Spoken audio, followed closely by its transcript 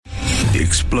the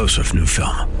explosive new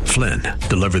film, Flynn,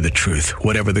 Deliver the Truth,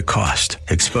 Whatever the Cost,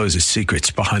 exposes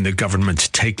secrets behind the government's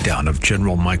takedown of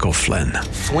General Michael Flynn.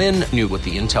 Flynn knew what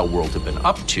the intel world had been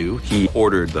up to. He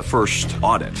ordered the first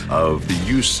audit of the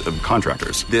use of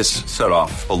contractors. This set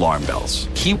off alarm bells.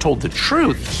 He told the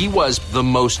truth. He was the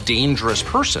most dangerous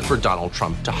person for Donald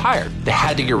Trump to hire. They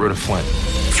had to get rid of Flynn.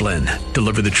 Flynn,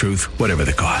 Deliver the Truth, Whatever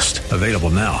the Cost. Available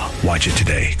now. Watch it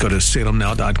today. Go to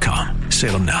salemnow.com.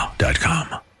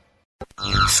 salemnow.com.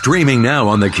 Streaming now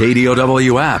on the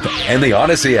KDOW app and the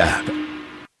Odyssey app.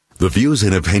 The views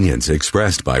and opinions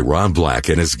expressed by Rob Black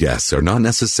and his guests are not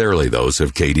necessarily those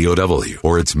of KDOW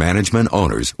or its management,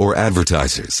 owners, or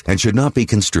advertisers and should not be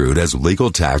construed as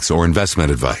legal, tax, or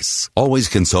investment advice. Always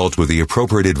consult with the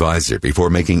appropriate advisor before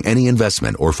making any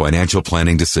investment or financial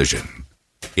planning decision.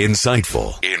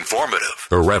 Insightful, informative,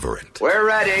 irreverent. We're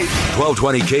ready.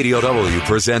 1220 KDOW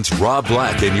presents Rob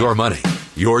Black and Your Money.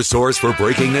 Your source for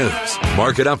breaking news,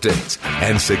 market updates,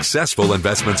 and successful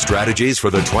investment strategies for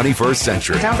the 21st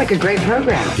century. Sounds like a great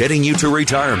program. Getting you to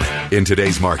retirement in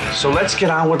today's market. So let's get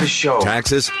on with the show.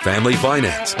 Taxes, family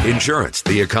finance, insurance,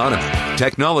 the economy,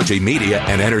 technology, media,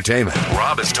 and entertainment.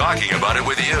 Rob is talking about it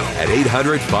with you at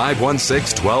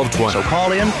 800-516-1220. So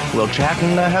call in, we'll chat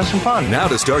and have some fun. Now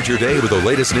to start your day with the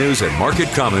latest news and market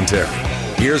commentary.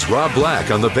 Here's Rob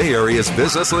Black on the Bay Area's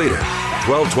business leader,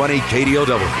 1220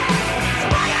 KDOW.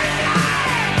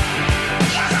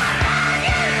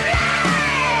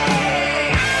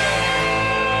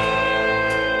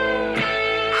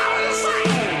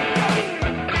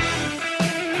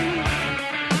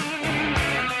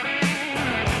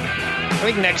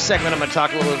 I think next segment I'm going to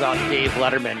talk a little about Dave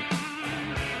Letterman.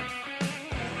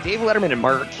 Dave Letterman and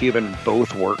Mark Cuban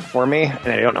both work for me, and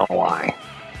I don't know why.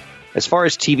 As far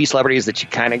as TV celebrities that you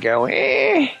kind of go,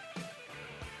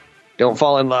 don't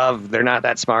fall in love, they're not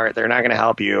that smart, they're not going to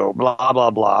help you, blah, blah,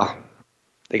 blah.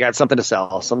 They got something to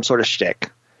sell, some sort of shtick.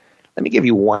 Let me give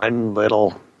you one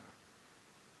little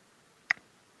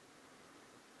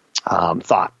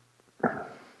thought.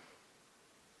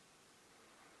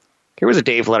 Here was a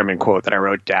Dave Letterman quote that I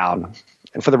wrote down.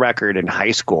 And for the record, in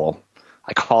high school,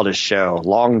 I called his show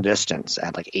Long Distance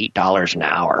at like $8 an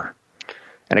hour.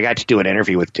 And I got to do an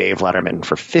interview with Dave Letterman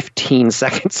for 15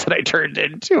 seconds that I turned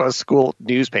into a school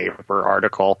newspaper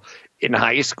article in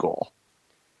high school.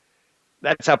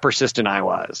 That's how persistent I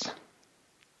was.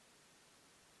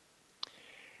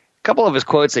 A couple of his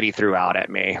quotes that he threw out at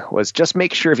me was, just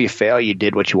make sure if you fail, you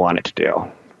did what you wanted to do.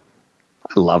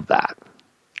 I love that.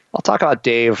 I'll talk about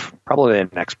Dave probably in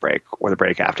the next break or the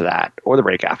break after that or the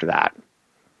break after that.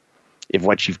 If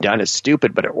what you've done is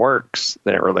stupid but it works,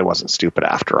 then it really wasn't stupid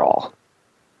after all.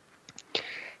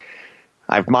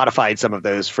 I've modified some of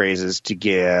those phrases to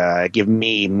give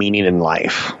me meaning in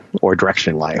life or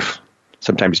direction in life.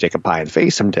 Sometimes you take a pie in the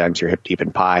face. Sometimes you're hip deep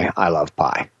in pie. I love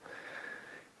pie.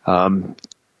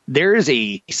 There is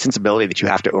a sensibility that you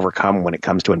have to overcome when it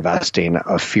comes to investing,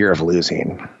 of fear of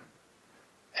losing.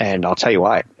 And I'll tell you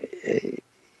what, it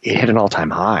hit an all-time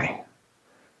high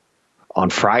on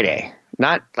Friday.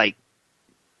 Not like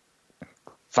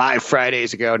 5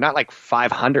 Fridays ago, not like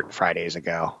 500 Fridays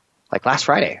ago. Like last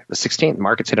Friday, the 16th,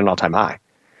 markets hit an all-time high.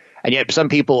 And yet some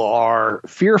people are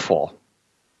fearful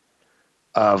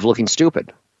of looking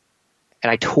stupid. And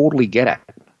I totally get it.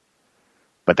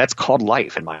 But that's called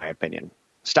life, in my opinion.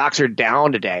 Stocks are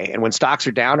down today. And when stocks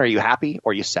are down, are you happy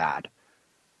or are you sad?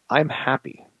 I'm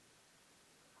happy.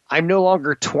 I'm no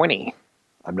longer 20.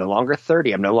 I'm no longer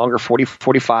 30. I'm no longer 40,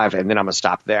 45, and then I'm going to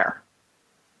stop there.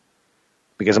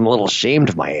 Because I'm a little ashamed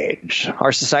of my age.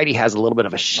 Our society has a little bit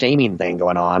of a shaming thing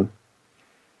going on.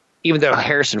 Even though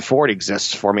Harrison Ford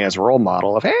exists for me as a role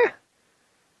model of,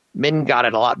 men got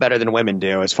it a lot better than women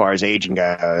do as far as aging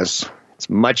goes. It's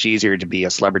much easier to be a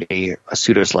celebrity, a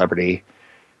pseudo-celebrity,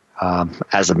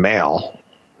 as a male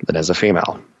than as a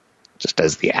female. Just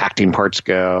as the acting parts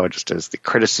go, just as the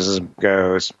criticism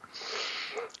goes.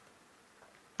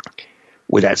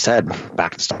 With that said,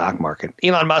 back to the stock market.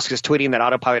 Elon Musk is tweeting that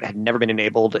autopilot had never been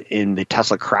enabled in the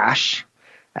Tesla crash.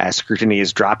 As scrutiny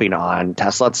is dropping on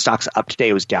Tesla, the stock's up today.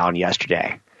 It was down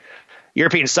yesterday.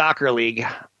 European Soccer League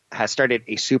has started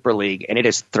a super league, and it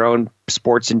has thrown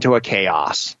sports into a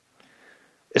chaos.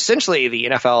 Essentially, the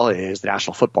NFL is the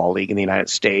National Football League in the United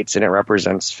States, and it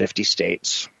represents 50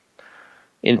 states.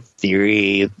 In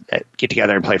theory, that get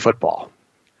together and play football.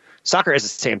 Soccer is the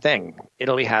same thing.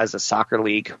 Italy has a soccer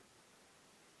league.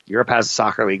 Europe has a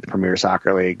soccer league, the Premier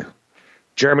Soccer League.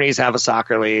 Germany's have a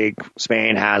soccer league.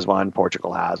 Spain has one.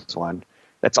 Portugal has one.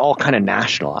 That's all kind of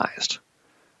nationalized.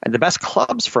 And the best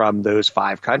clubs from those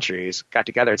 5 countries got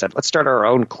together and said, let's start our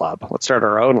own club. Let's start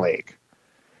our own league.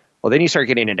 Well, then you start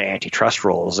getting into antitrust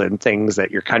rules and things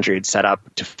that your country had set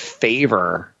up to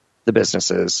favor the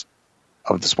businesses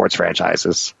of the sports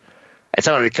franchises. And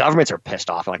some of the governments are pissed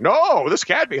off and like, no, this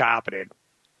can't be happening.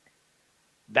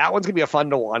 That one's going to be a fun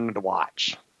one to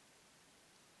watch.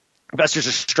 Investors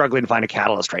are struggling to find a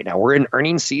catalyst right now. We're in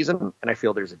earnings season, and I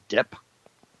feel there's a dip.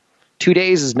 2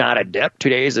 days is not a dip. 2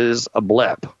 days is a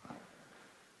blip.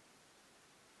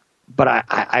 But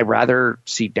I rather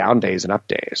see down days than up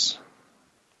days.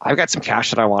 I've got some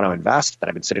cash that I want to invest that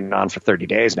I've been sitting on for 30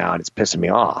 days now, and it's pissing me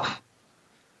off.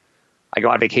 I go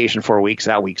on vacation for a week, so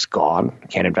that week's gone. I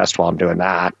can't invest while I'm doing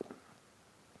that.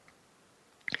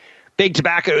 Big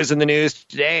tobacco is in the news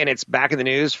today, and it's back in the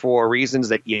news for reasons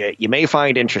that you may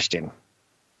find interesting.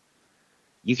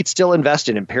 You could still invest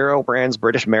in Imperial Brands,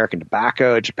 British American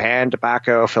Tobacco, Japan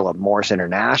Tobacco, Philip Morris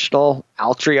International,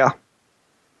 Altria.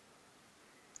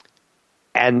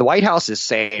 And the White House is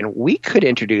saying we could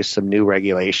introduce some new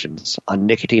regulations on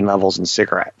nicotine levels in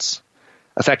cigarettes,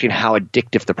 affecting how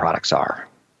addictive the products are.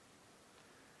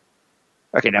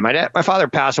 Okay, now my father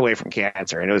passed away from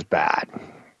cancer, and it was bad.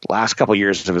 The last couple of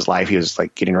years of his life, he was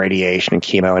like getting radiation and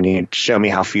chemo, and he'd show me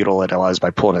how futile it was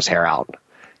by pulling his hair out.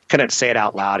 He couldn't say it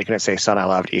out loud. He couldn't say, son, I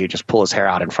loved you. He'd just pull his hair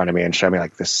out in front of me and show me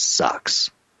like, this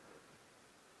sucks.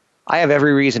 I have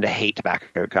every reason to hate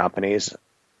tobacco companies,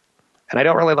 and I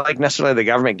don't really like necessarily the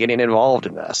government getting involved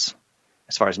in this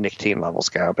as far as nicotine levels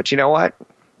go. But you know what?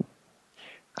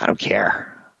 I don't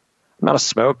care. I'm not a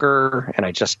smoker, and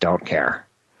I just don't care.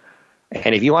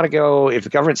 And if you want to go, if the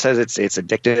government says it's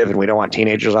addictive and we don't want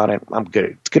teenagers on it, I'm good.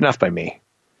 It's good enough by me.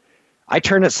 I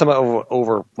turn some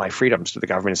over my freedoms to the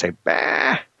government and say,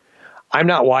 bah, I'm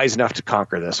not wise enough to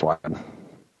conquer this one.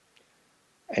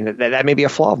 And that may be a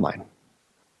flaw of mine.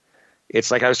 It's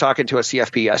like I was talking to a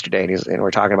CFP yesterday, and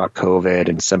we're talking about COVID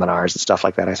and seminars and stuff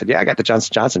like that. I said, yeah, I got the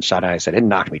Johnson & Johnson shot. And I said, it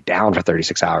knocked me down for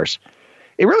 36 hours.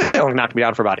 It really only knocked me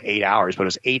down for about 8 hours, but it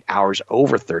was 8 hours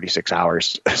over 36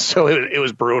 hours. So it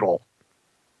was brutal.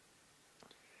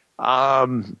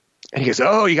 And he goes,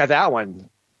 oh, you got that one.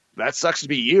 That sucks to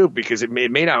be you because it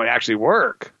may not actually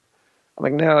work. I'm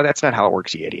like, no, that's not how it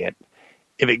works, you idiot.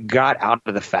 If it got out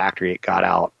of the factory, it got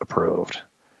out approved.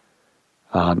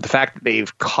 The fact that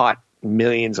they've caught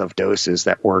millions of doses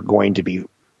that were going to be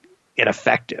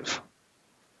ineffective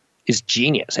is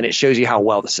genius. And it shows you how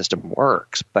well the system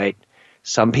works. But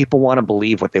some people want to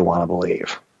believe what they want to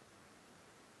believe.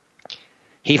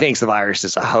 He thinks the virus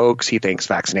is a hoax. He thinks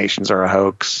vaccinations are a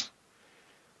hoax.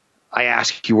 I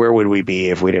ask you, where would we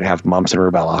be if we didn't have mumps and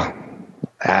rubella?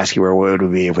 I ask you, where would we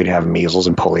be if we didn't have measles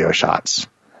and polio shots?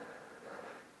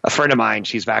 A friend of mine,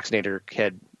 she's vaccinated her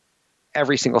kid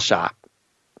every single shot.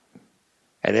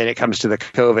 And then it comes to the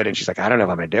COVID, and she's like, I don't know if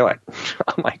I'm going to do it.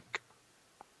 I'm like,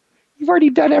 you've already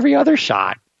done every other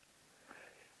shot.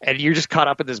 And you're just caught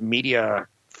up in this media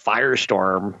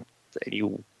firestorm.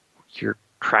 And you're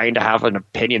trying to have an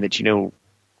opinion that you know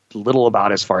little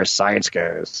about as far as science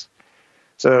goes.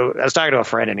 So I was talking to a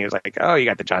friend, and he was like, oh, you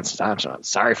got the Johnson & Johnson.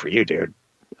 Sorry for you, dude.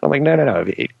 I'm like, no.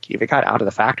 If it got out of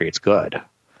the factory, it's good.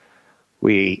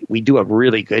 We do a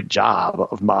really good job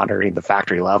of monitoring the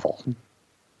factory level.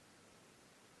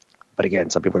 But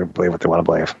again, some people are going to believe what they want to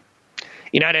believe.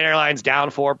 United Airlines down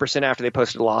 4% after they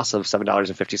posted a loss of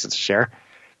 $7.50 a share.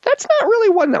 That's not really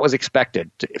one that was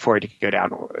expected for it to go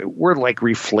down. We're like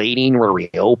reflating, we're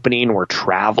reopening, we're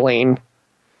traveling.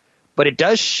 But it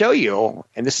does show you,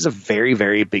 and this is a very,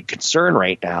 very big concern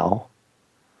right now,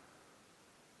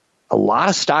 a lot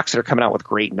of stocks that are coming out with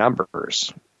great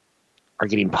numbers are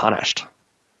getting punished.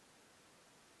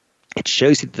 It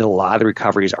shows you that a lot of the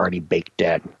recovery is already baked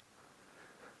in.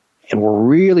 And we're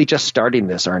really just starting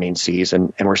this earnings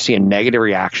season, and we're seeing negative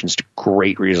reactions to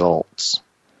great results.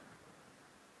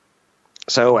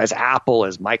 So as Apple,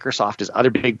 as Microsoft, as other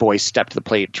big boys step to the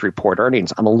plate to report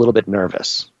earnings, I'm a little bit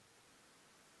nervous.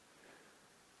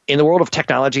 In the world of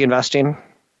technology investing,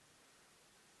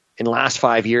 in the last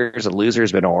 5 years, a loser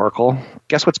has been Oracle.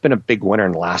 Guess what's been a big winner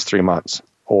in the last 3 months?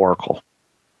 Oracle.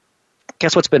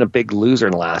 Guess what's been a big loser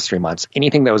in the last 3 months?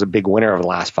 Anything that was a big winner over the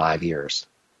last 5 years.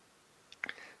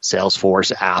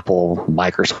 Salesforce, Apple,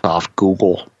 Microsoft,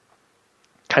 Google,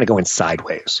 kind of going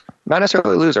sideways. Not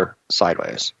necessarily a loser,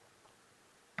 sideways.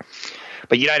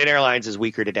 But United Airlines is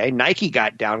weaker today. Nike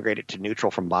got downgraded to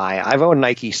neutral from buy. I've owned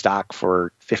Nike stock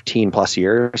for 15 plus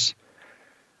years.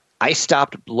 I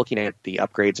stopped looking at the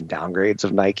upgrades and downgrades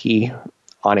of Nike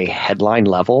on a headline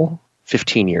level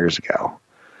 15 years ago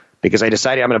because I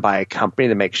decided I'm going to buy a company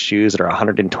that makes shoes that are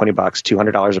 $120,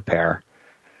 $200 a pair.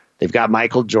 They've got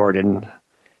Michael Jordan.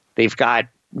 They've got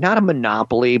not a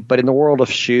monopoly, but in the world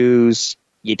of shoes,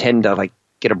 you tend to like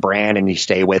get a brand and you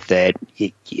stay with it.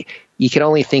 You you can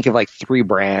only think of like 3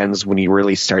 brands when you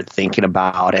really start thinking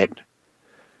about it.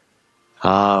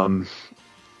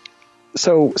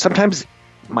 So sometimes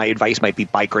my advice might be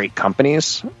buy great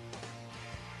companies,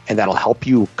 and that'll help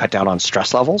you cut down on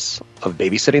stress levels of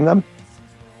babysitting them.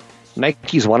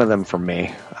 Nike's one of them for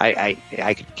me. I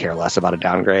could care less about a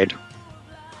downgrade.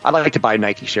 I'd like to buy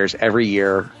Nike shares every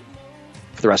year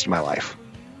for the rest of my life.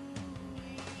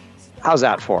 How's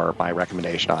that for my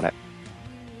recommendation on it?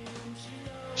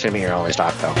 Shouldn't be your only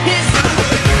stock, though.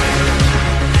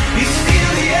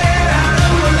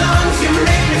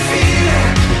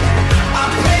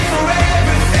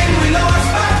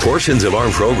 Portions of our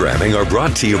programming are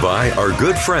brought to you by our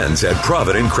good friends at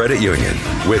Provident Credit Union,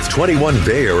 with 21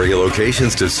 Bay Area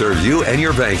locations to serve you and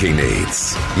your banking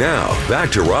needs. Now,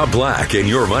 back to Rob Black and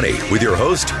Your Money with your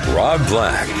host, Rob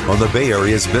Black, on the Bay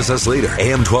Area's business leader,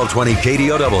 AM 1220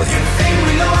 KDOW.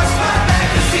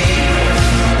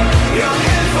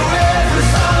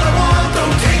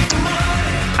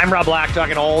 I'm Rob Black,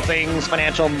 talking all things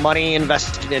financial, money,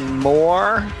 invested, and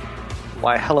more.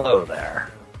 Why, hello there.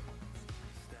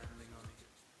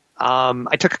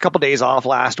 I took a couple days off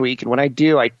last week, and when I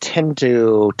do, I tend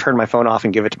to turn my phone off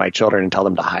and give it to my children and tell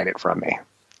them to hide it from me.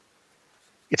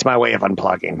 It's my way of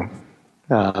unplugging.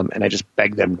 And I just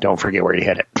beg them, don't forget where you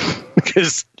hid it,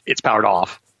 because it's powered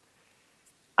off.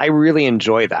 I really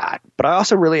enjoy that. But I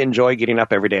also really enjoy getting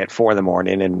up every day at 4 in the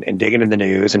morning and digging in the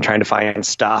news and trying to find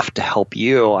stuff to help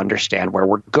you understand where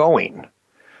we're going.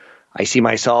 I see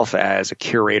myself as a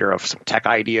curator of some tech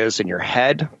ideas in your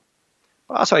head.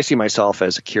 Also, I see myself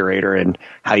as a curator in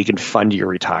how you can fund your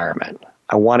retirement.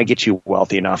 I want to get you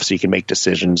wealthy enough so you can make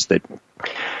decisions that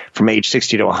from age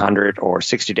 60 to 100 or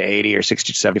 60 to 80 or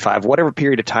 60 to 75, whatever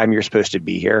period of time you're supposed to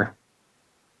be here,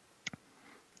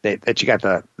 that you got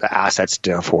the assets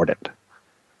to afford it.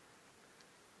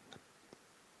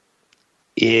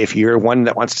 If you're one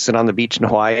that wants to sit on the beach in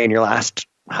Hawaii in your last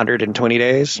 120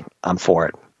 days, I'm for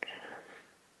it.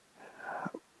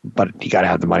 But you got to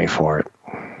have the money for it,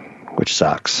 which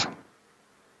sucks.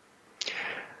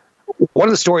 One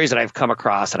of the stories that I've come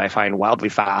across that I find wildly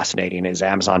fascinating is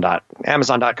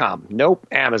Amazon.com. Nope,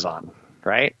 Amazon,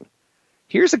 right?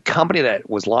 Here's a company that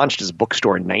was launched as a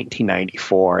bookstore in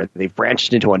 1994. They've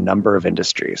branched into a number of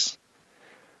industries.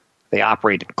 They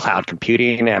operate in cloud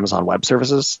computing, Amazon Web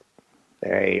Services.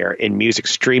 They are in music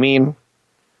streaming,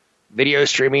 video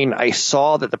streaming. I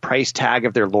saw that the price tag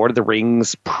of their Lord of the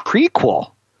Rings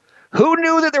prequel. Who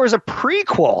knew that there was a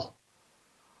prequel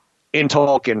in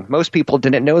Tolkien? Most people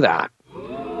didn't know that.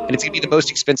 And it's going to be the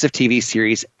most expensive TV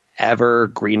series ever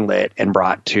greenlit and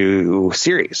brought to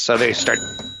series. So they start,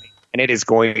 and it is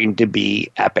going to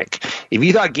be epic. If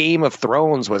you thought Game of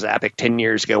Thrones was epic 10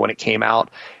 years ago when it came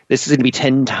out, this is going to be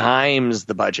 10 times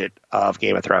the budget of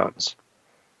Game of Thrones.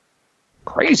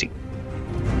 Crazy.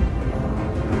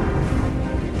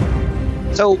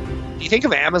 So, do you think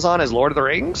of Amazon as Lord of the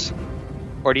Rings?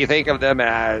 Or do you think of them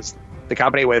as the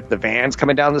company with the vans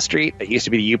coming down the street that used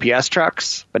to be the UPS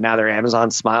trucks, but now they're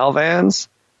Amazon Smile vans,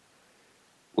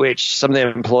 which some of the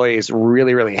employees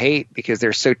really, really hate because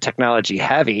they're so technology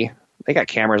heavy. They got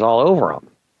cameras all over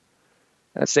them.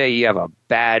 Let's say you have a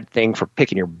bad thing for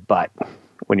picking your butt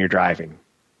when you're driving.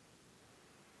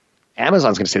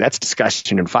 Amazon's going to say that's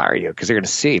disgusting and fire you because they're going to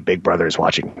see Big Brother is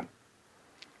watching.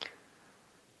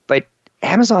 But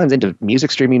Amazon's into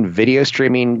music streaming, video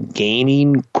streaming,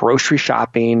 gaming, grocery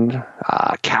shopping,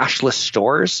 cashless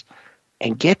stores.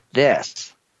 And get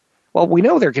this. Well, we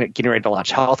know they're getting ready to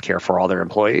launch healthcare for all their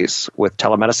employees with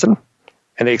telemedicine.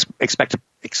 And they expect to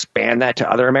expand that to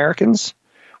other Americans,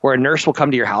 where a nurse will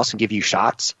come to your house and give you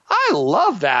shots. I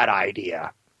love that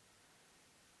idea.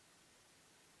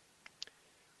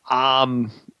 I don't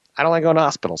like going to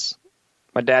hospitals.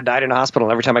 My dad died in a hospital.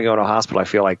 And every time I go to a hospital, I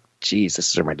feel like, geez, this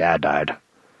is where my dad died.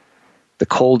 The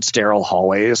cold, sterile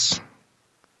hallways,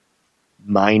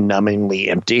 mind-numbingly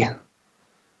empty.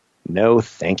 No,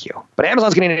 thank you. But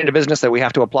Amazon's getting into business that we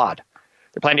have to applaud.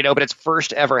 They're planning to open its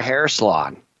first ever hair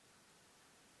salon.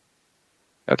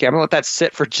 Okay, I'm going to let that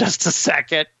sit for just a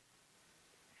second.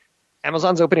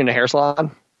 Amazon's opening a hair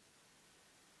salon?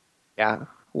 Yeah.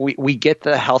 We get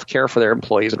the health care for their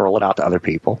employees and roll it out to other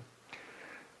people.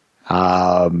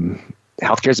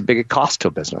 Healthcare is a big cost to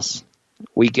a business.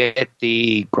 We get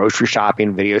the grocery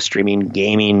shopping, video streaming,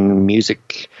 gaming,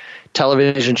 music,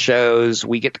 television shows.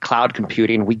 We get the cloud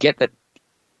computing. We get that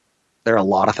there are a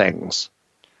lot of things.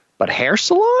 But hair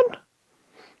salon?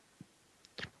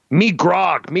 Me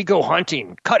grog, me go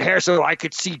hunting, cut hair so I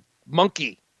could see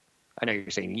monkey. I know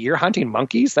you're saying, you're hunting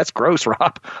monkeys? That's gross,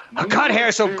 Rob. I cut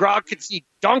hair so grog could see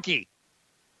donkey.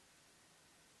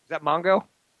 Is that Mongo?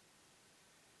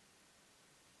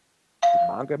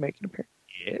 Mongo make an appearance?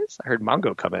 Yes, I heard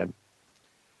Mongo come in.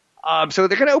 So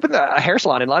they're going to open a hair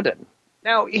salon in London.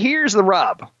 Now, here's the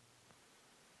rub.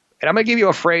 And I'm going to give you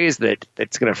a phrase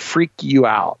that's going to freak you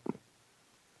out.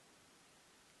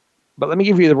 But let me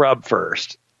give you the rub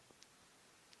first.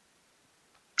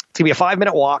 It's going to be a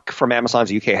 5-minute walk from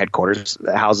Amazon's UK headquarters.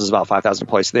 That houses about 5,000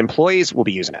 employees. So the employees will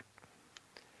be using it.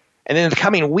 And then in the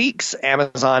coming weeks,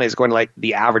 Amazon is going to let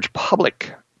the average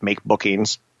public make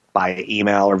bookings by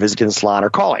email or visiting the salon or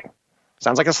calling.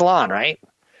 Sounds like a salon, right?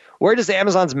 Where does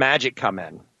Amazon's magic come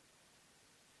in?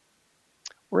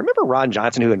 Remember Ron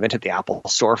Johnson, who invented the Apple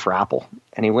Store for Apple?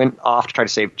 And he went off to try to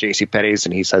save JCPenney's,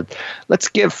 and he said, let's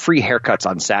give free haircuts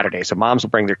on Saturday. So moms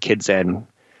will bring their kids in,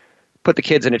 put the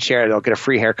kids in a chair, they'll get a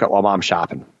free haircut while mom's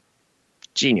shopping.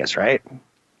 Genius, right?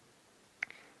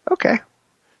 Okay.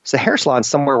 So hair salon's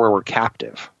somewhere where we're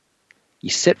captive. You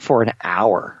sit for an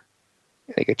hour.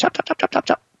 And they go chop, chop, chop, chop, chop,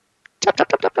 chop. Chop, chop,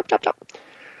 chop, chop, chop, chop, chop.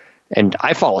 And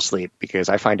I fall asleep because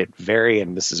I find it very,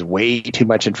 and this is way too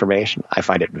much information, I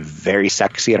find it very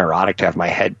sexy and erotic to have my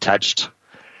head touched.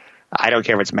 I don't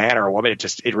care if it's man or a woman,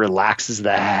 it relaxes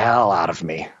the hell out of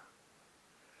me.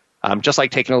 Just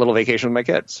like taking a little vacation with my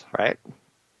kids, right?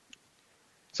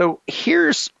 So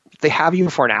they have you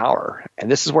for an hour, and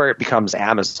this is where it becomes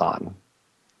Amazon.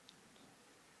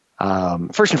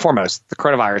 First and foremost, the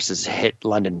coronavirus has hit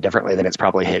London differently than it's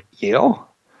probably hit you.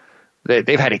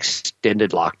 They've had extended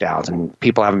lockdowns, and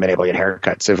people haven't been able to get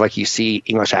haircuts. So, like you see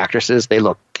English actresses, they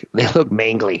look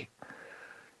mangly.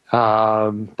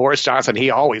 Boris Johnson, he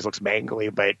always looks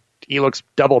mangly, but he looks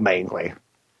double mangly.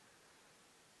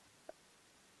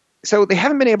 So they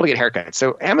haven't been able to get haircuts.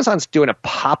 So Amazon's doing a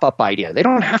pop-up idea. They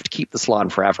don't have to keep the salon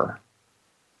forever,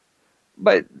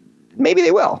 but maybe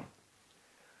they will.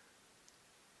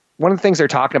 One of the things they're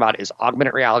talking about is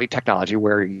augmented reality technology,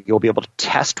 where you'll be able to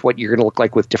test what you're going to look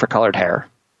like with different colored hair.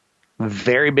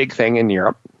 Very big thing in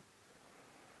Europe.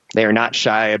 They are not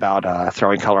shy about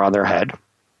throwing color on their head.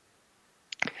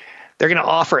 They're going to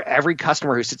offer every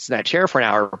customer who sits in that chair for an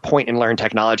hour point and learn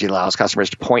technology that allows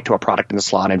customers to point to a product in the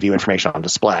salon and view information on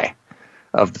display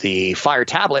of the Fire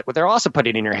tablet, what they're also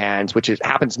putting in your hands, which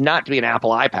happens not to be an Apple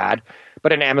iPad,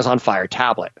 but an Amazon Fire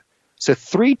tablet. So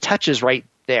 3 touches right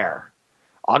there.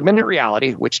 Augmented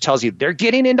reality, which tells you they're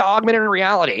getting into augmented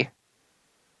reality.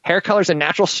 Hair color is a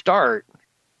natural start.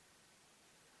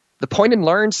 The point and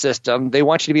learn system, they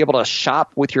want you to be able to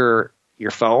shop with your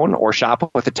phone or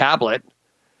shop with a tablet.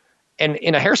 And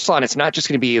in a hair salon, it's not just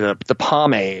going to be the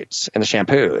pomades and the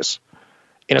shampoos.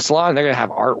 In a salon, they're going to have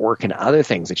artwork and other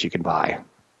things that you can buy.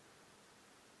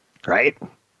 Right?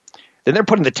 Then they're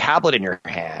putting the tablet in your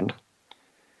hand.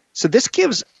 So this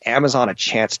gives Amazon a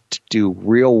chance to do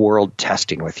real-world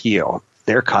testing with you,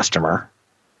 their customer,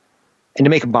 and to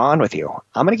make a bond with you.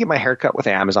 I'm going to get my haircut with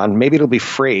Amazon. Maybe it'll be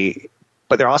free,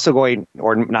 but they're also going –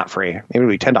 or not free. Maybe it'll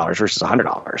be $10 versus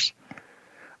 $100.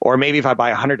 Or maybe if I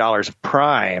buy $100 of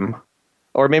Prime,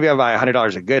 or maybe if I buy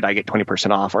 $100 of Good, I get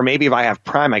 20% off. Or maybe if I have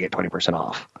Prime, I get 20%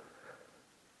 off.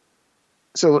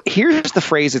 So here's the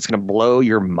phrase that's going to blow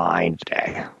your mind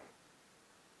today.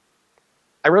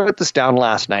 I wrote this down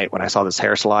last night when I saw this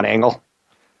hair salon angle.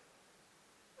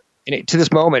 And to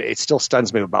this moment, it still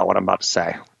stuns me about what I'm about to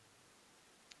say.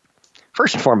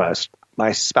 First and foremost,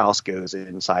 my spouse goes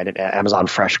inside an Amazon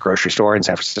Fresh grocery store in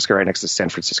San Francisco, right next to the San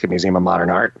Francisco Museum of Modern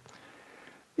Art.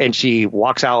 And she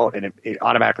walks out, and it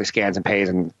automatically scans and pays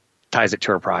and ties it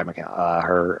to her Prime account,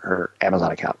 her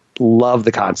Amazon account. Love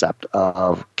the concept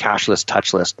of cashless,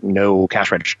 touchless, no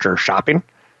cash register shopping.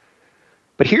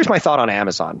 But here's my thought on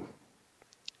Amazon.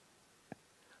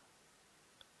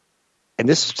 And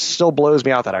this still blows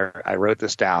me out that I wrote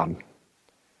this down.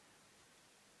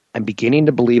 I'm beginning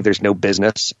to believe there's no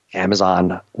business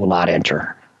Amazon will not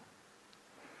enter.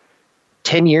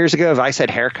 10 years ago, if I said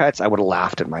haircuts, I would have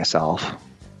laughed at myself.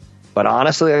 But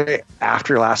honestly,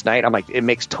 after last night, I'm like, it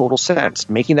makes total sense.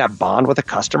 Making that bond with a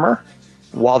customer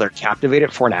while they're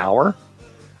captivated for an hour,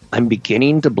 I'm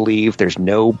beginning to believe there's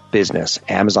no business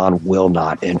Amazon will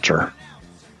not enter.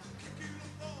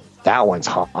 That one's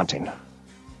haunting.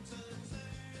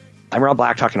 I'm Rob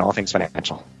Black, talking all things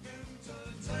financial.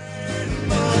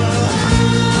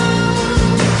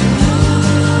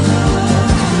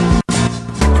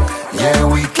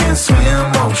 Yeah, we can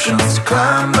swim oceans,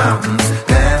 climb mountains,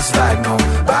 dance like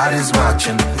nobody's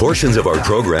watching. Portions of our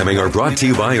programming are brought to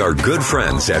you by our good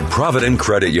friends at Provident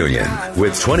Credit Union.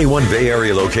 With 21 Bay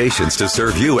Area locations to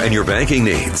serve you and your banking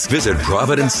needs, visit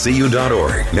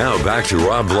providencecu.org. Now back to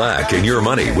Rob Black and Your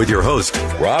Money with your host,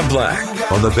 Rob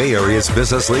Black, on the Bay Area's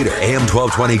business leader, AM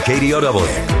 1220 KDOW.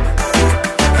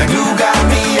 And you got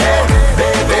me, yeah,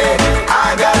 baby,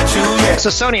 I got you, yeah. So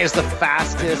Sony is the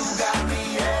fastest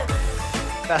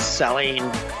best-selling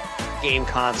game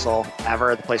console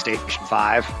ever, the PlayStation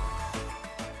 5.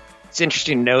 It's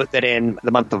interesting to note that in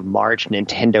the month of March,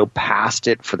 Nintendo passed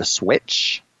it for the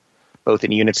Switch, both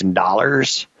in units and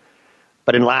dollars.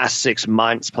 But in the last 6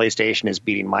 months, PlayStation is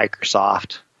beating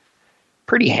Microsoft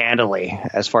pretty handily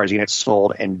as far as units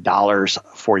sold and dollars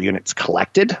for units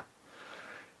collected.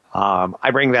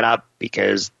 I bring that up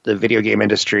because the video game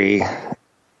industry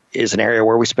is an area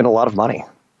where we spend a lot of money.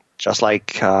 Just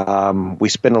like we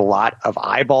spend a lot of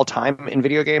eyeball time in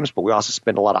video games, but we also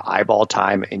spend a lot of eyeball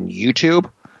time in YouTube.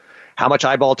 How much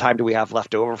eyeball time do we have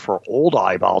left over for old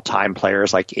eyeball time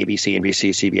players like ABC,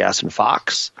 NBC, CBS, and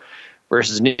Fox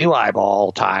versus new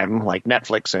eyeball time like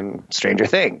Netflix and Stranger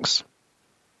Things?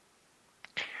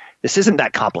 This isn't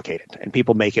that complicated, and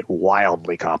people make it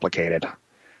wildly complicated.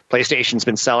 PlayStation's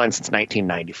been selling since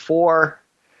 1994.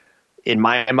 In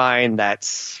my mind,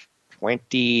 that's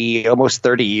 20, almost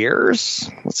 30 years.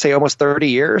 Let's say almost 30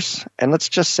 years. And let's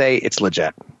just say it's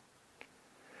legit.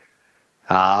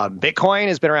 Bitcoin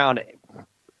has been around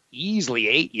easily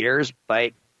 8 years,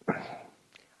 but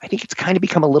I think it's kind of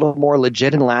become a little more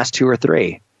legit in the last 2 or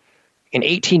 3. In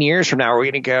 18 years from now, we're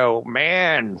going to go,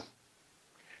 man,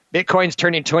 Bitcoin's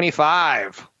turning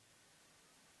 25.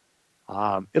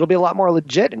 It'll be a lot more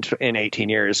legit in 18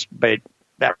 years, but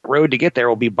that road to get there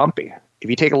will be bumpy. If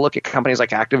you take a look at companies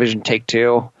like Activision,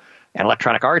 Take-Two, and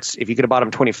Electronic Arts, if you could have bought them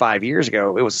 25 years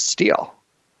ago, it was a steal.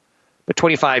 But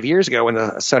 25 years ago, when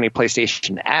the Sony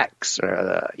PlayStation X,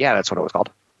 that's what it was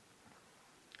called,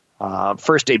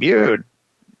 first debuted,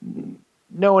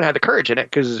 no one had the courage in it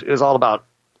because it was all about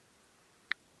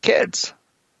kids.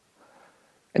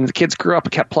 And the kids grew up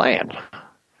and kept playing.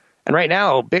 And right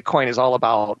now, Bitcoin is all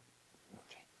about,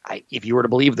 if you were to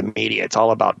believe the media, it's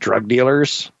all about drug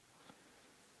dealers.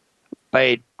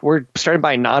 But we're starting to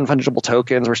buy non-fungible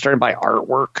tokens. We're starting to buy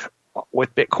artwork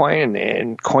with Bitcoin,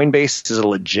 and Coinbase is a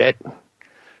legit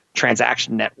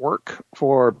transaction network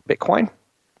for Bitcoin.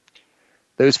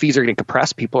 Those fees are getting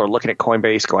compressed. People are looking at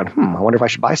Coinbase going, I wonder if I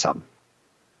should buy some.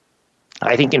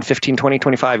 I think in 15, 20,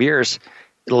 25 years,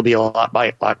 it'll be a lot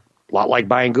like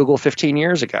buying Google 15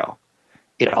 years ago.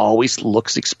 It always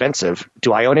looks expensive.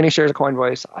 Do I own any shares of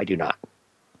Coinbase? I do not.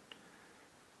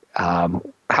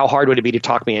 How hard would it be to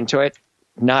talk me into it?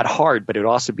 Not hard, but it would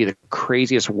also be the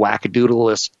craziest,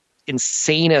 wackadoodleest,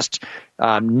 insanest,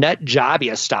 nut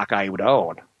jobbiest stock I would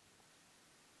own.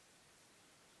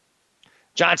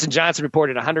 Johnson & Johnson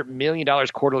reported $100 million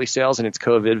quarterly sales in its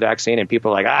COVID vaccine, and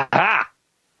people are like, aha!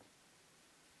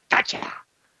 Gotcha!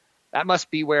 That must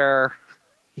be where,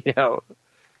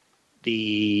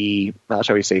 the,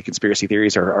 shall we say, conspiracy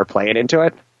theories are playing into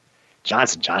it.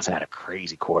 Johnson & Johnson had a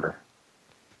crazy quarter.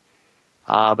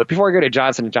 But before I go to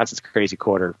Johnson & Johnson's crazy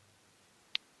quarter,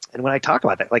 and when I talk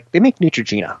about that, they make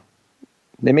Neutrogena.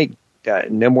 They make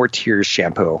No More Tears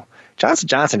shampoo. Johnson &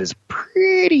 Johnson is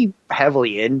pretty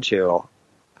heavily into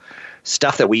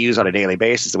stuff that we use on a daily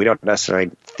basis that we don't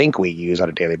necessarily think we use on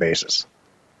a daily basis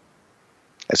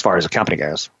as far as a company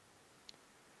goes.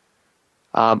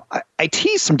 I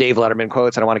teased some Dave Letterman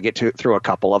quotes, and I want to get through a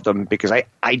couple of them because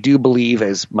I do believe,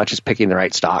 as much as picking the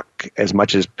right stock, as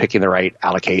much as picking the right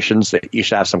allocations, that you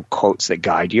should have some quotes that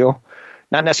guide you.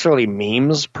 Not necessarily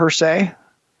memes per se,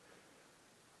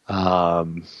 but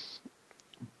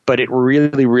it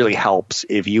really, really helps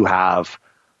if you have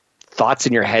thoughts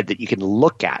in your head that you can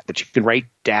look at, that you can write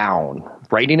down.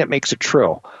 Writing it makes it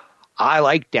true. I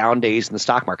like down days in the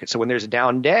stock market. So when there's a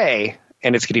down day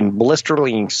and it's getting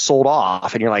blisteringly sold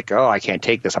off and you're like, oh, I can't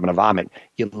take this, I'm going to vomit.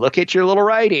 You look at your little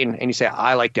writing and you say,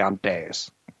 I like down days.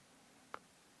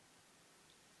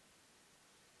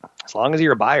 As long as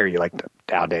you're a buyer, you like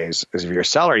down days. Because if you're a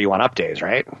seller, you want up days,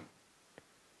 right?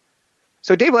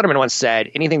 So Dave Letterman once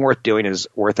said, anything worth doing is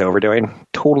worth overdoing.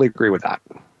 Totally agree with that.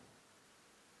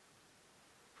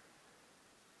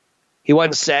 He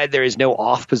once said there is no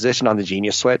off position on the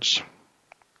genius switch.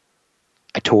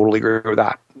 I totally agree with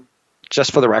that.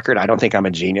 Just for the record, I don't think I'm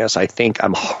a genius. I think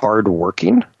I'm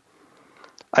hardworking.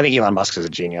 I think Elon Musk is a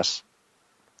genius.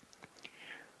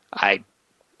 I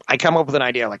come up with an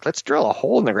idea like, let's drill a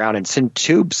hole in the ground and send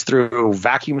tubes through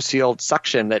vacuum sealed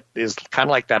suction that is kind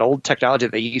of like that old technology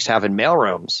that they used to have in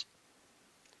mailrooms.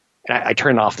 And I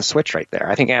turn off the switch right there.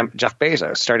 I think I'm Jeff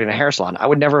Bezos starting a hair salon. I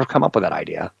would never have come up with that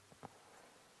idea.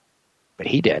 But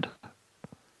he did.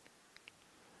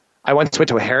 I once went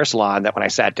to a hair salon that when I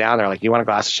sat down, they're like, you want a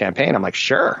glass of champagne? I'm like,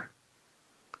 sure.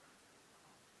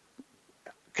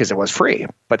 Because it was free,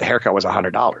 but the haircut was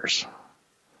 $100.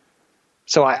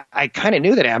 So I kind of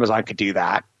knew that Amazon could do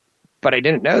that, but I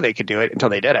didn't know they could do it until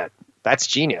they did it. That's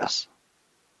genius.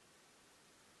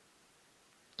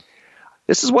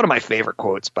 This is one of my favorite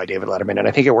quotes by David Letterman, and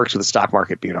I think it works with the stock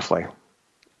market beautifully,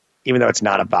 even though it's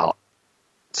not about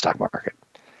the stock market.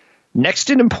 Next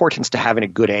in importance to having a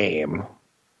good aim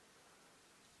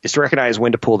is to recognize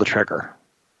when to pull the trigger.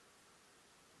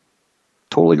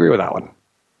 Totally agree with that one.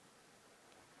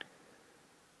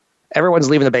 Everyone's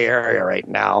leaving the Bay Area right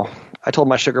now. I told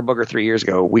my sugar booger 3 years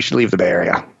ago, we should leave the Bay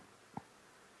Area.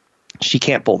 She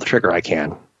can't pull the trigger, I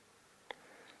can.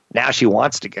 Now she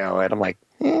wants to go, and I'm like,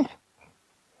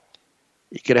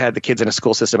 You could have had the kids in a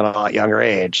school system at a lot younger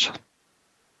age,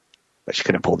 but she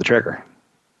couldn't pull the trigger.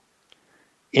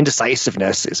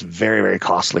 Indecisiveness is very, very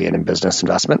costly in business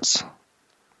investments.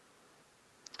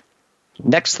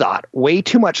 Next thought, way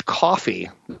too much coffee.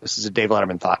 This is a Dave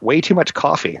Letterman thought. Way too much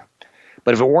coffee.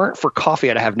 But if it weren't for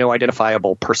coffee, I'd have no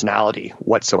identifiable personality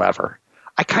whatsoever.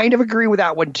 I kind of agree with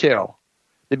that one, too.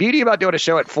 The beauty about doing a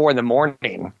show at 4 in the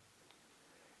morning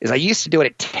is I used to do it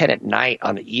at 10 at night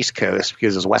on the East Coast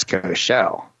because it was a West Coast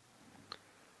show.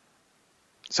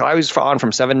 So I was on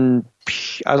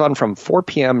from 4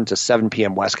 p.m. to 7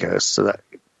 p.m. West Coast. So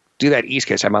do that East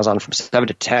Coast time, I was on from 7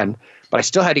 to 10. But I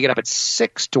still had to get up at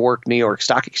 6 to work New York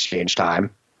Stock Exchange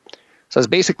time. So I was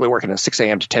basically working a 6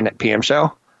 a.m. to 10 p.m.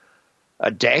 show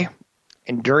a day.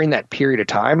 And during that period of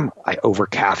time, I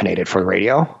over-caffeinated for the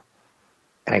radio.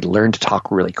 And I learned to talk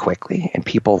really quickly. And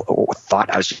people thought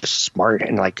I was just smart.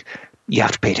 And like, you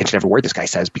have to pay attention to every word this guy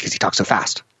says because he talks so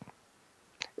fast.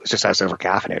 It was just I was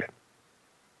over-caffeinated.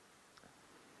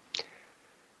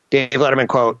 Dave Letterman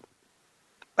quote,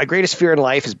 "My greatest fear in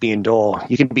life is being dull.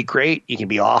 You can be great. You can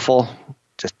be awful.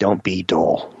 Just don't be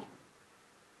dull."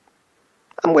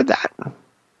 I'm with that.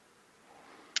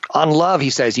 On love,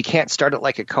 he says, you can't start it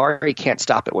like a car. You can't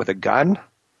stop it with a gun.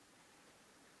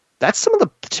 That's some of the,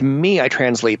 to me, I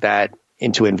translate that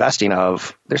into investing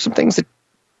of, there's some things that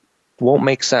won't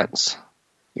make sense.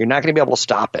 You're not going to be able to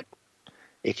stop it.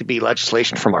 It could be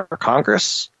legislation from our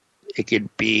Congress. It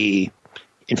could be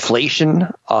inflation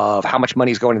of how much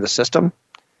money is going into the system.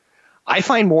 I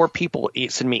find more people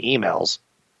send me emails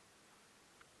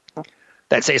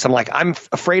that say something like, I'm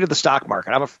afraid of the stock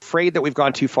market. I'm afraid that we've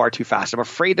gone too far too fast. I'm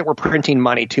afraid that we're printing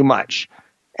money too much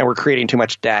and we're creating too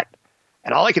much debt.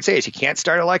 And all I could say is you can't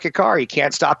start it like a car. You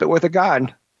can't stop it with a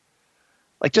gun.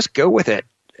 Like, just go with it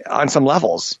on some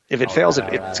levels. If it fails, it's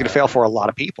going to fail for a lot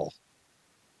of people.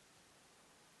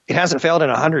 It hasn't failed in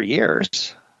 100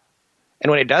 years.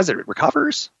 And when it does, it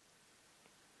recovers.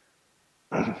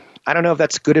 I don't know if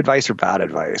that's good advice or bad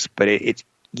advice, but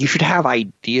you should have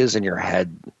ideas in your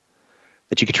head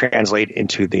that you could translate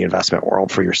into the investment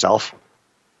world for yourself.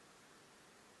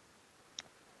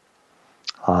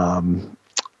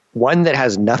 One that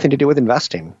has nothing to do with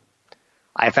investing.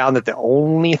 I found that the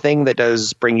only thing that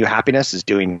does bring you happiness is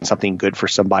doing something good for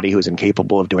somebody who is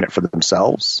incapable of doing it for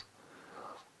themselves.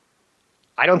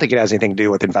 I don't think it has anything to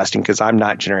do with investing because I'm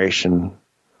not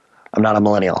a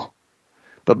millennial.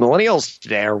 But millennials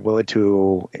today are willing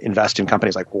to invest in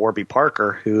companies like Warby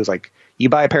Parker, who's like, you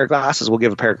buy a pair of glasses, we'll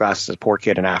give a pair of glasses to a poor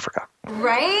kid in Africa.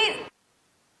 Right?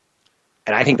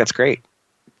 And I think that's great.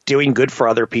 Doing good for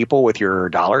other people with your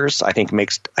dollars, I think,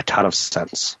 makes a ton of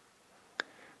sense.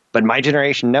 But my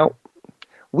generation, no.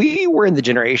 We were in the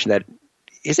generation that,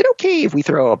 is it okay if we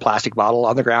throw a plastic bottle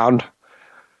on the ground?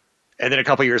 And then a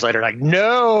couple years later, like,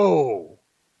 no.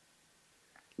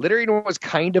 Littering was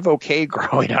kind of okay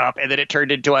growing up, and then it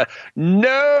turned into a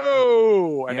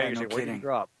no. I know you're saying, where did you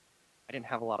grow up? I didn't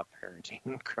have a lot of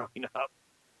parenting growing up.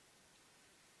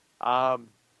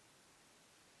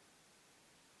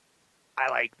 I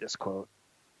like this quote.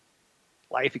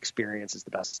 Life experience is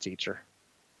the best teacher.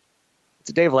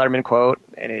 It's a Dave Letterman quote,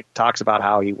 and it talks about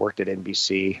how he worked at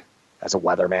NBC as a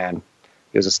weatherman.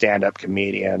 He was a stand-up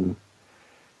comedian.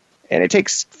 And it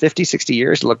takes 50, 60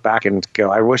 years to look back and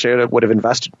go, I wish I would have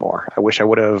invested more. I wish I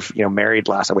would have, married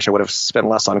less. I wish I would have spent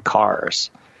less on cars.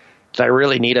 Did I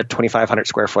really need a 2,500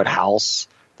 square foot house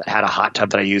that had a hot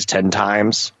tub that I used 10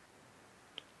 times?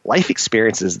 Life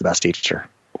experience is the best teacher.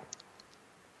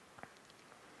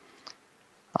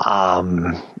 I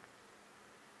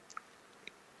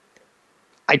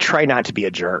try not to be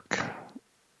a jerk.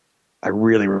 I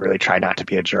really, really try not to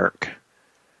be a jerk.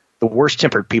 The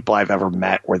worst-tempered people I've ever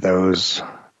met were those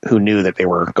who knew that they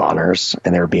were goners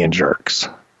and they were being jerks.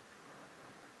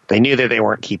 They knew that they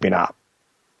weren't keeping up.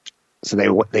 So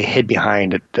they hid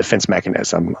behind a defense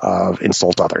mechanism of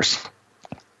insult others.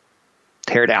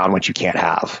 Tear down what you can't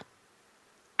have.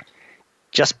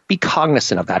 Just be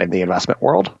cognizant of that in the investment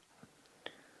world.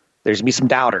 There's going to be some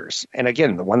doubters. And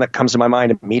again, the one that comes to my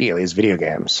mind immediately is video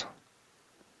games.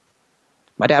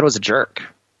 My dad was a jerk.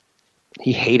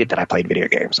 He hated that I played video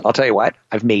games. I'll tell you what,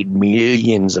 I've made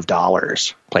millions of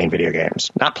dollars playing video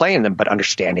games. Not playing them, but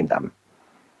understanding them.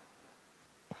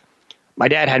 My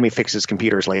dad had me fix his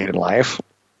computers late in life.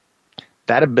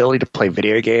 That ability to play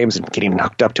video games and getting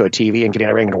hooked up to a TV and getting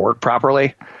everything to work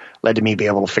properly led to me be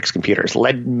able to fix computers,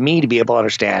 led me to be able to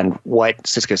understand what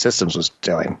Cisco Systems was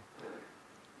doing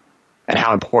and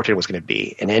how important it was going to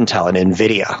be, and Intel and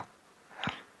NVIDIA.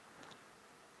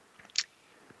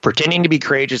 Pretending to be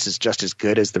courageous is just as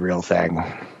good as the real thing.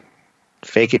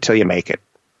 Fake it till you make it.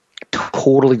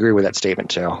 Totally agree with that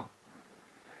statement, too.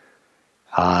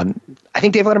 I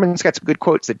think Dave Letterman's got some good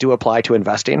quotes that do apply to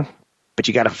investing, but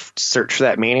you got to search for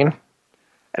that meaning.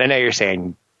 And I know you're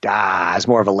saying, it's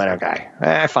more of a Leno guy.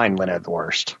 I find Leno the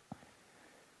worst.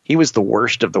 He was the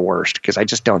worst of the worst because I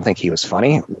just don't think he was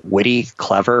funny, witty,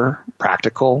 clever,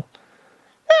 practical.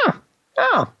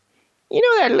 Oh, you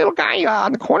know that little guy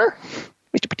on the corner?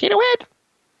 Mr. Potato Head?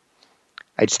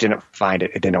 I just didn't find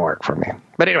it. It didn't work for me.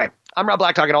 But anyway, I'm Rob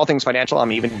Black, talking all things financial.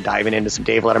 I'm even diving into some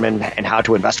Dave Letterman and how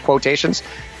to invest quotations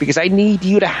because I need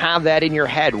you to have that in your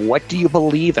head. What do you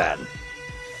believe in?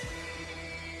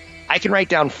 I can write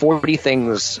down 40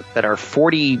 things that are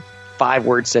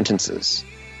 45-word sentences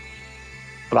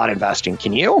about investing.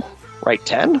 Can you? Write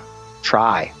 10?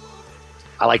 Try.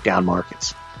 I like down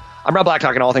markets. I'm Rob Black,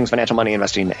 talking all things financial, money,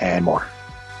 investing, and more.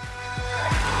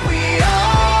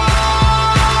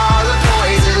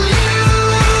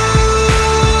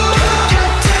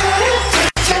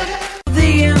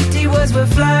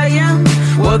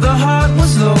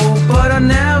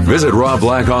 Visit Rob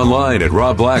Black online at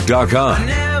robblack.com.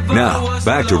 Now,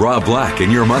 back to Rob Black and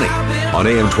your money on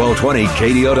AM 1220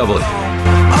 KDOW.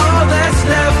 All that's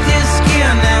left is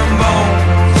skin and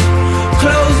bones.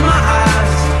 Close my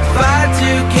eyes, fight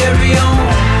to carry on.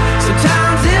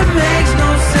 Sometimes it makes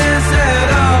no sense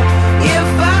at all. If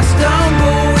I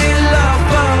stumble, we'll all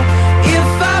fall.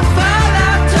 If I fall,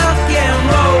 I tuck and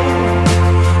roll.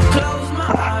 Close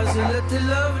my eyes and let the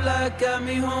love light guide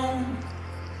me home.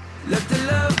 Let the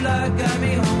love light guide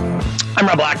me home. I'm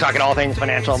Rob Black, talking all things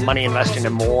financial, money, investing,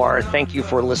 and more. Thank you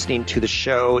for listening to the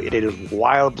show. It is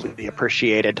wildly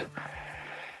appreciated.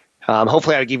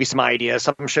 Hopefully I'll give you some ideas.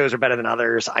 Some shows are better than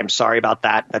others. I'm sorry about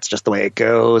that. That's just the way it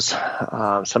goes.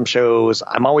 Some shows,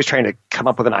 I'm always trying to come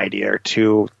up with an idea or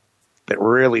two that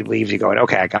really leaves you going,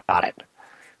 okay, I got it.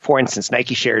 For instance,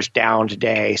 Nike shares down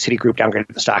today. Citigroup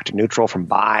downgraded the stock to neutral from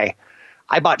buy.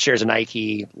 I bought shares of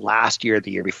Nike last year,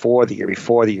 the year before, the year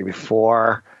before, the year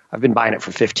before. I've been buying it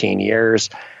for 15 years.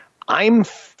 I'm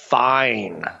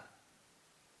fine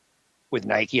with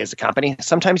Nike as a company.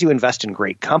 Sometimes you invest in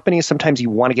great companies. Sometimes you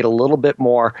want to get a little bit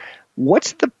more.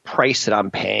 What's the price that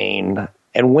I'm paying?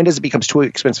 And when does it become too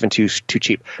expensive and too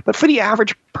cheap? But for the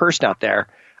average person out there,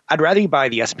 I'd rather you buy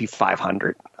the S&P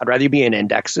 500. I'd rather you be in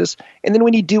indexes. And then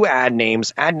when you do add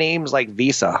names like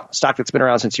Visa, a stock that's been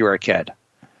around since you were a kid.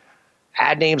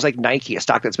 Add names like Nike, a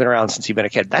stock that's been around since you've been a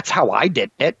kid. That's how I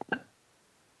did it.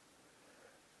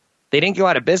 They didn't go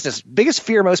out of business. Biggest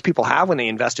fear most people have when they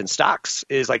invest in stocks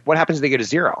is like, what happens if they go to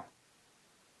zero?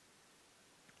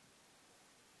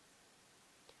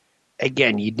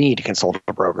 Again, you need to consult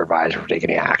a broker advisor for taking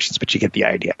any actions, but you get the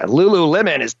idea.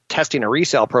 Lululemon is testing a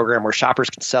resale program where shoppers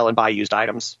can sell and buy used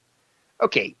items.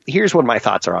 Okay, here's what my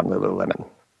thoughts are on Lululemon.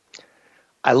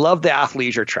 I love the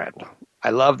athleisure trend. I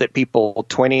love that people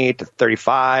 20 to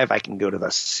 35, I can go to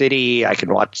the city, I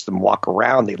can watch them walk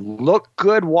around. They look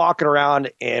good walking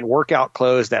around in workout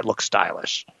clothes that look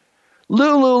stylish.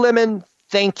 Lululemon,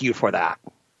 thank you for that.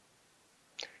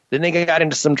 Then they got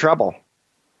into some trouble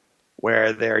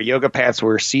where their yoga pants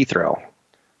were see-through.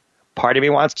 Part of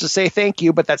me wants to say thank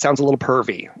you, but that sounds a little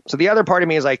pervy. So the other part of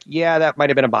me is like, yeah, that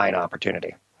might have been a buying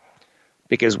opportunity.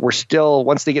 Because we're still,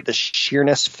 once they get the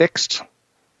sheerness fixed,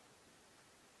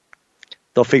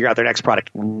 they'll figure out their next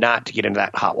product not to get into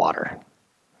that hot water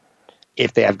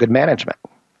if they have good management.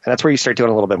 And that's where you start doing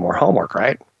a little bit more homework,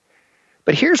 right?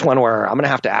 But here's one where I'm going to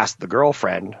have to ask the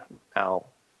girlfriend. Now,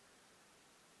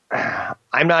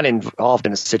 I'm not involved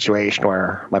in a situation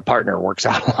where my partner works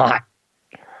out a lot.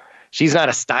 She's not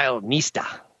a stylista.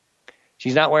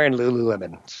 She's not wearing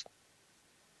Lululemon. So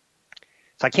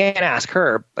I can't ask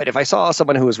her, but if I saw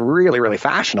someone who was really, really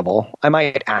fashionable, I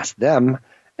might ask them.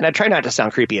 And I try not to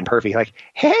sound creepy and pervy, like,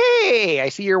 hey, I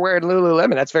see you're wearing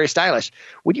Lululemon. That's very stylish.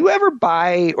 Would you ever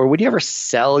buy or would you ever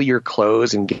sell your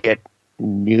clothes and get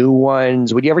new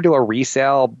ones? Would you ever do a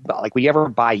resale? Like, would you ever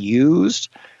buy used?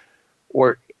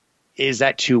 Or is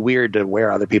that too weird to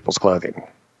wear other people's clothing?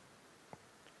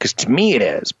 Because to me it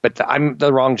is, but I'm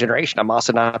the wrong generation. I'm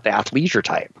also not the athleisure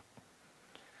type.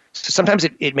 So sometimes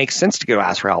it makes sense to go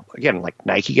ask for help. Again, like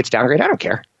Nike gets downgraded. I don't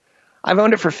care. I've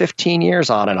owned it for 15 years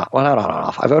on and off. Well, not on and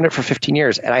off. I've owned it for 15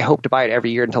 years, and I hope to buy it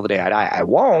every year until the day I die. I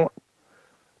won't,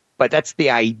 but that's the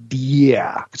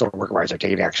idea. Because all the work buyers are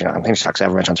taking action on things stocks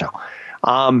I've mentioned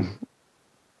on the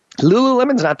show.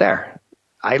 Lululemon's not there.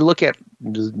 I look at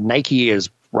Nike as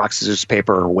rock, scissors,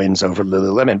 paper wins over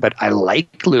Lululemon, but I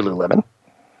like Lululemon.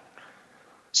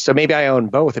 So maybe I own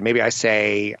both, and maybe I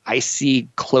say I see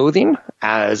clothing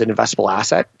as an investable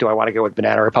asset. Do I want to go with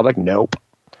Banana Republic? Nope.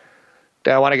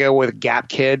 Do I want to go with Gap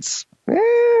Kids?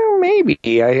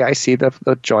 Maybe. I see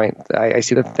the joint. I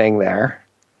see the thing there.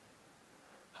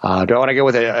 Do I want to go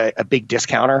with a big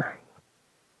discounter?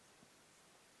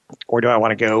 Or do I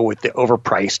want to go with the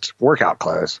overpriced workout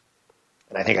clothes?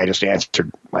 And I think I just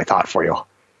answered my thought for you. Hold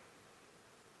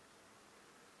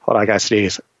on, I got to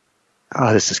sneeze.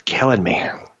 Oh, this is killing me.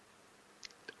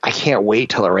 I can't wait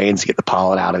till it rains to get the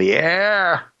pollen out of the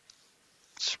air.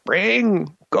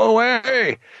 Spring, go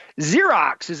away.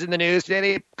 Xerox is in the news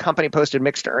today. The company posted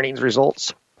mixed earnings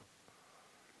results.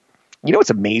 You know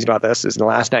what's amazing about this is in the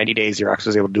last 90 days, Xerox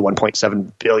was able to do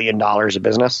 $1.7 billion of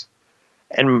business.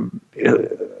 And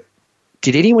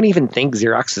did anyone even think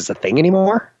Xerox is a thing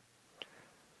anymore?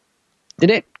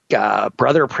 Didn't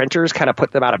Brother Printers kind of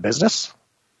put them out of business?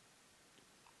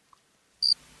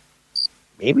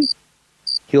 Maybe.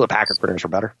 Hewlett-Packard printers are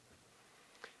better.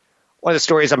 One of the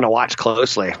stories I'm going to watch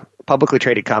closely, publicly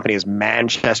traded company is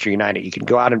Manchester United. You can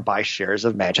go out and buy shares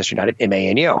of Manchester United,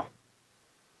 MANU.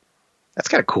 That's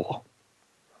kind of cool.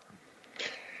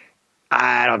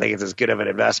 I don't think it's as good of an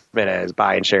investment as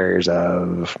buying shares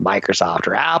of Microsoft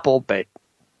or Apple, but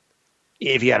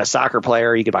if you had a soccer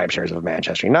player, you could buy shares of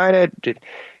Manchester United.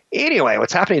 Anyway,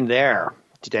 what's happening there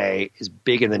today is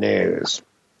big in the news.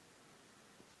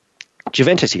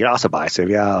 Juventus you can also buy. So if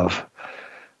you have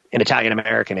an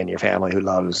Italian-American in your family who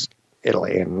loves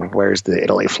Italy and wears the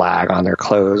Italy flag on their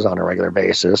clothes on a regular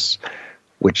basis,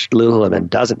 which Lululemon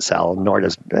doesn't sell, nor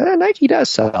does Nike does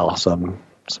sell some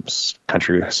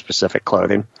country-specific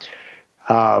clothing.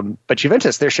 But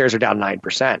Juventus, their shares are down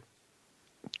 9%.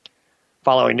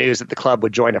 Following news that the club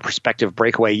would join a prospective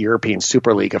breakaway European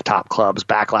Super League of top clubs,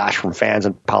 backlash from fans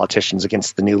and politicians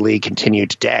against the new league continued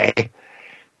today.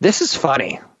 This is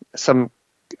funny. Some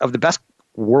of the best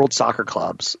world soccer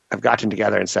clubs have gotten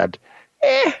together and said,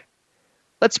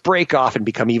 let's break off and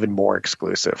become even more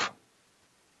exclusive.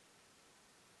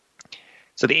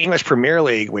 So the English Premier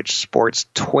League, which sports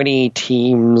 20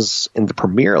 teams in the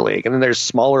Premier League, and then there's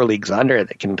smaller leagues under it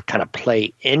that can kind of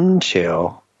play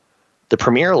into the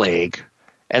Premier League,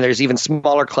 and there's even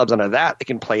smaller clubs under that that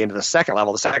can play into the second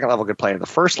level. The second level could play into the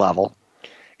first level.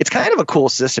 It's kind of a cool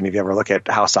system if you ever look at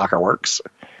how soccer works.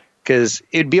 Because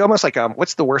it'd be almost like,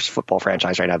 what's the worst football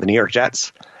franchise right now? The New York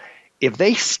Jets. If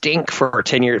they stink for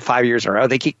 5 years in a row,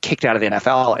 they get kicked out of the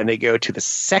NFL and they go to the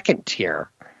second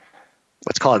tier.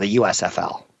 Let's call it the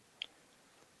USFL.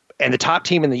 And the top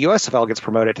team in the USFL gets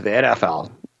promoted to the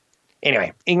NFL.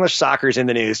 Anyway, English soccer is in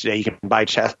the news today. You can buy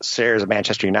shares of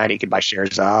Manchester United. You can buy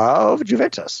shares of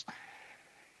Juventus.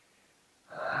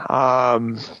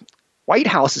 White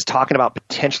House is talking about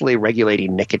potentially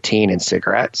regulating nicotine in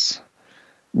cigarettes.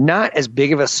 Not as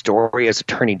big of a story as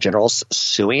attorney generals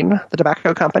suing the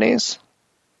tobacco companies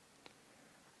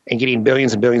and getting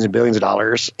billions and billions and billions of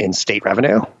dollars in state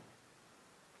revenue.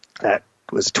 That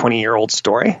was a 20-year-old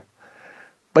story.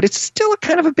 But it's still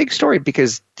kind of a big story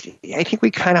because I think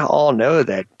we kind of all know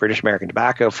that British American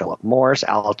Tobacco, Philip Morris,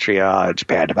 Altria,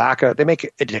 Japan Tobacco, they make an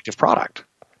addictive product.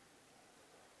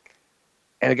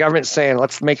 And the government's saying,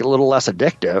 let's make it a little less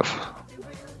addictive.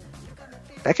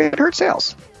 That could hurt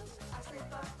sales.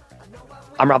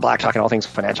 I'm Rob Black, talking all things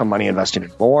financial, money, investing,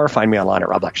 and more. Find me online at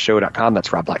robblackshow.com. That's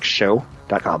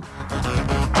robblackshow.com.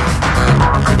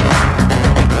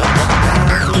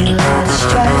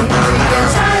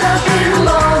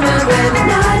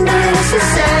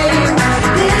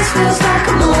 This feels like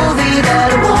a movie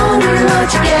that I won't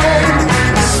watch again.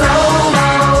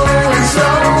 Slow-mo and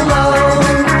slow-mo.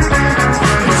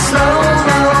 It's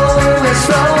slow-mo and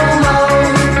slow-mo.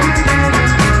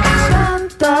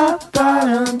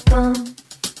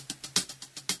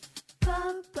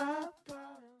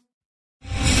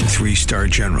 3-star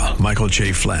General Michael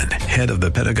J. Flynn, head of the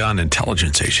Pentagon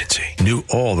Intelligence Agency, knew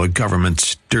all the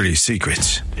government's dirty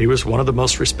secrets. He was one of the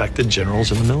most respected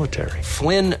generals in the military.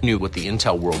 Flynn knew what the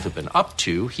intel world had been up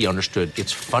to. He understood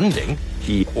its funding.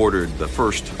 He ordered the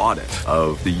first audit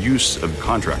of the use of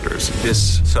contractors.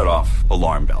 This set off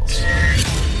alarm bells.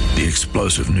 The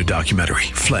explosive new documentary,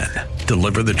 Flynn,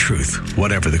 Deliver the Truth,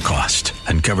 Whatever the Cost,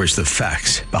 uncovers the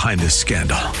facts behind this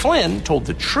scandal. Flynn told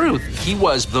the truth. He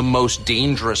was the most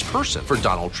dangerous person for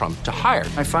Donald Trump to hire.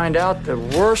 I find out the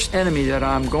worst enemy that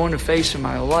I'm going to face in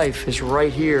my life is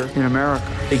right here in America.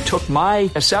 They took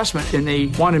my assessment and they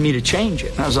wanted me to change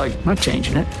it. And I was like, I'm not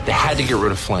changing it. They had to get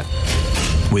rid of Flynn.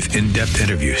 With in-depth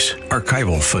interviews,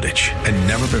 archival footage, and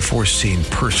never-before-seen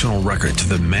personal records of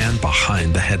the man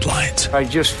behind the headlines. I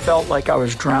just felt like I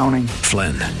was drowning.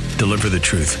 Flynn, Deliver the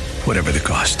Truth, Whatever the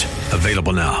Cost.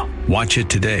 Available now. Watch it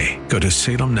today. Go to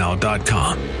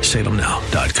salemnow.com.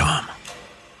 salemnow.com.